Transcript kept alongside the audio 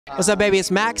What's up, baby?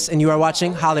 It's Max, and you are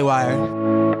watching Hollywire.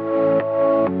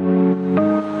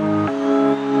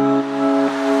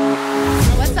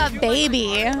 What's up,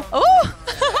 baby? Oh,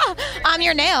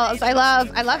 your nails. I love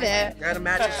it. Gotta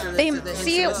match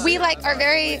it We are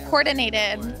very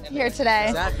coordinated here today.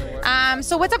 Exactly.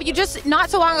 So what's up? You just not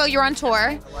so long ago you were on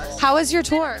tour. How was your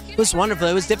tour? It was wonderful.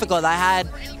 It was difficult. I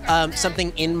had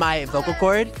something in my vocal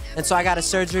cord, and so I got a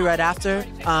surgery right after.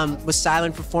 Was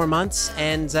silent for 4 months,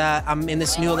 and I'm in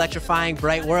this new electrifying,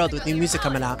 bright world with new music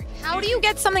coming out. How do you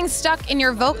get something stuck in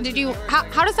your vocal?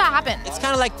 How does that happen? It's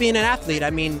kind of like being an athlete. I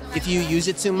mean, if you use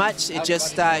it too much, it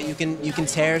just you can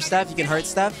tear stuff, you can hurt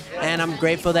stuff, and I'm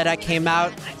grateful that I came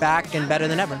out back and better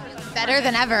than ever. Better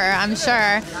than ever, I'm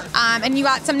sure. And you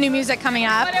got some new music coming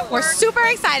up. We're super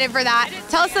excited for that.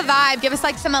 Tell us the vibe. Give us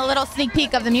a little sneak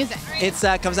peek of the music. It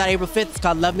comes out April 5th. It's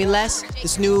called Love Me Less.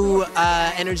 This new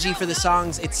energy for the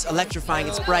songs. It's electrifying.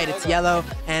 It's bright. It's yellow.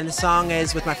 And the song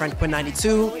is with my friend Quinn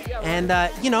 92. And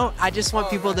I just want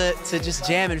people to just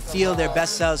jam and feel their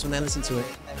best selves when they listen to it.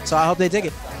 So I hope they dig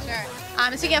it. Sure.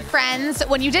 Speaking of friends,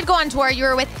 when you did go on tour, you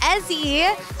were with Ezzy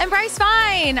and Bryce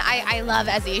Fine. I love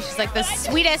Ezzy. She's like the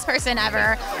sweetest person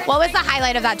ever. What was the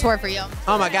highlight of that tour for you?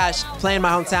 Oh my gosh, playing my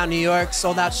hometown, New York,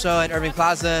 sold out show at Irving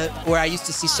Plaza, where I used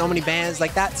to see so many bands.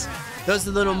 Those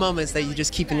are the little moments that you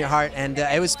just keep in your heart, and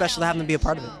it was special to have them be a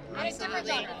part of it.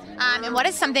 Absolutely. And what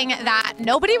is something that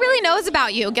nobody really knows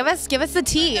about you? Give us the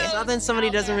tea. Something somebody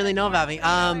doesn't really know about me.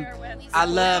 I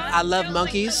love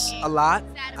monkeys a lot.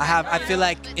 I feel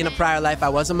like in a prior life I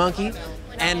was a monkey.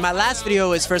 And my last video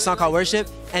was for a song called Worship,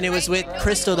 and it was with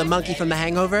Crystal, the monkey from the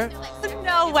Hangover.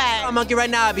 No way. I'm a monkey right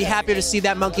now. I'd be happier to see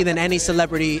that monkey than any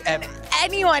celebrity ever.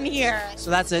 Anyone here.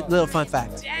 So that's a little fun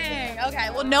fact. Dang.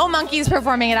 Okay. Well, no monkeys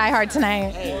performing at iHeart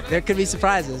tonight. Hey, there could be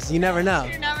surprises. You never know.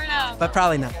 You never know. But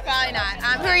probably not. Probably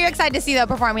not. Who are you excited to see though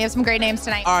perform? We have some great names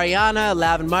tonight. Ariana,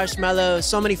 Lavin Marshmallow,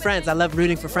 so many friends. I love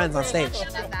rooting for friends on stage.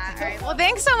 I love that. All right. Well,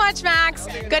 thanks so much, Max.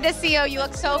 Good to see you. You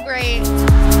look so great.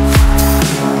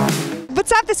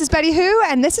 What's up? This is Betty Who,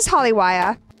 and this is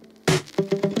Hollywire.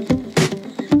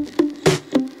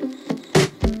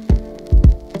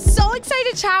 So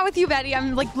excited to chat with you, Betty.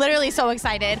 I'm literally so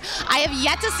excited. I have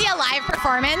yet to see a live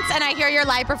performance, and I hear your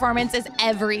live performance is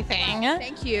everything.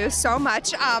 Thank you so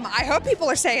much. I hope people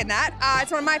are saying that.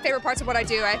 It's one of my favorite parts of what I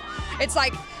do.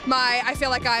 I feel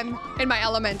like I'm in my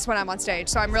element when I'm on stage.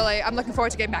 So I'm looking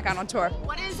forward to getting back out on tour.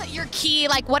 What is your key?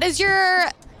 What is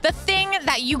the thing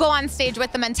that you go on stage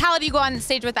with, the mentality you go on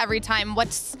stage with every time?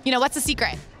 What's the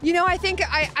secret? I think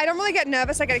I don't really get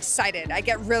nervous. I get excited. I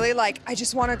get really I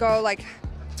just want to go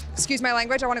excuse my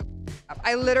language.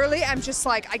 I literally am just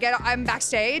I'm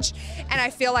backstage and I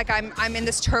feel like I'm in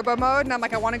this turbo mode and I'm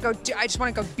I want to go I just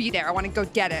want to go be there. I want to go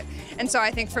get it. And so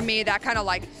I think for me that kind of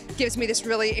gives me this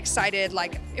really excited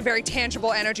very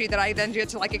tangible energy that I then get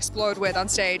to explode with on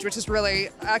stage, which is really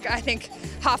I think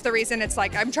half the reason it's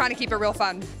I'm trying to keep it real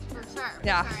fun. Sure,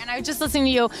 yeah. Sure. And I was just listening to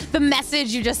you, the message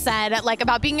you just said,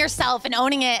 about being yourself and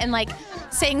owning it and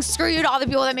saying screw you to all the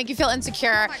people that make you feel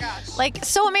insecure. Oh my gosh.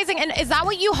 So amazing. And is that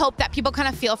what you hope that people kind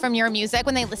of feel from your music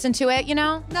when they listen to it,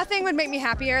 Nothing would make me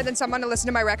happier than someone to listen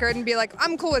to my record and be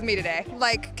I'm cool with me today.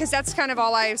 Because that's kind of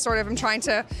all I sort of am trying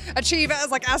to achieve as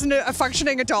a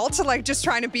functioning adult. Just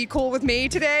trying to be cool with me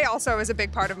today also is a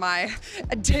big part of my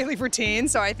daily routine.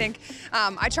 So I think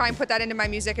I try and put that into my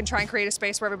music and try and create a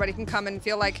space where everybody can come and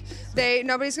feel like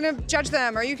nobody's gonna judge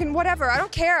them, or you can whatever. I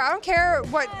don't care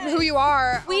who you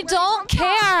are. We don't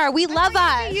care. We love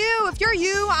us. If you're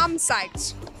you, I'm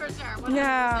psyched. For sure. 100%.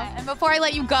 Yeah. And before I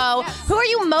let you go, Who are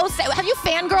you have you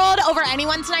fangirled over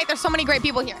anyone tonight? There's so many great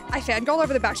people here. I fangirled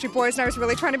over the Backstreet Boys and I was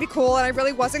really trying to be cool and I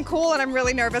really wasn't cool and I'm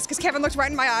really nervous because Kevin looked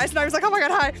right in my eyes and I was oh my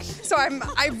god, hi. So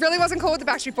I really wasn't cool with the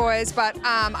Backstreet Boys, but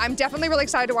I'm definitely really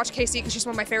excited to watch Casey because she's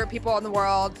one of my favorite people in the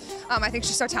world. I think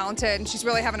she's so talented and she's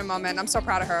really having a moment. I'm so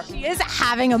proud of her. She is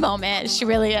having a moment. She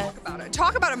really is.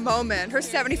 Talk about a moment. Her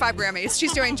 75 Grammys.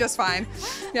 She's doing just fine.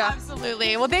 Yeah.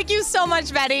 Absolutely. Well, thank you so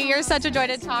much, Betty. You're such a joy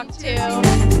to talk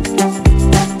to.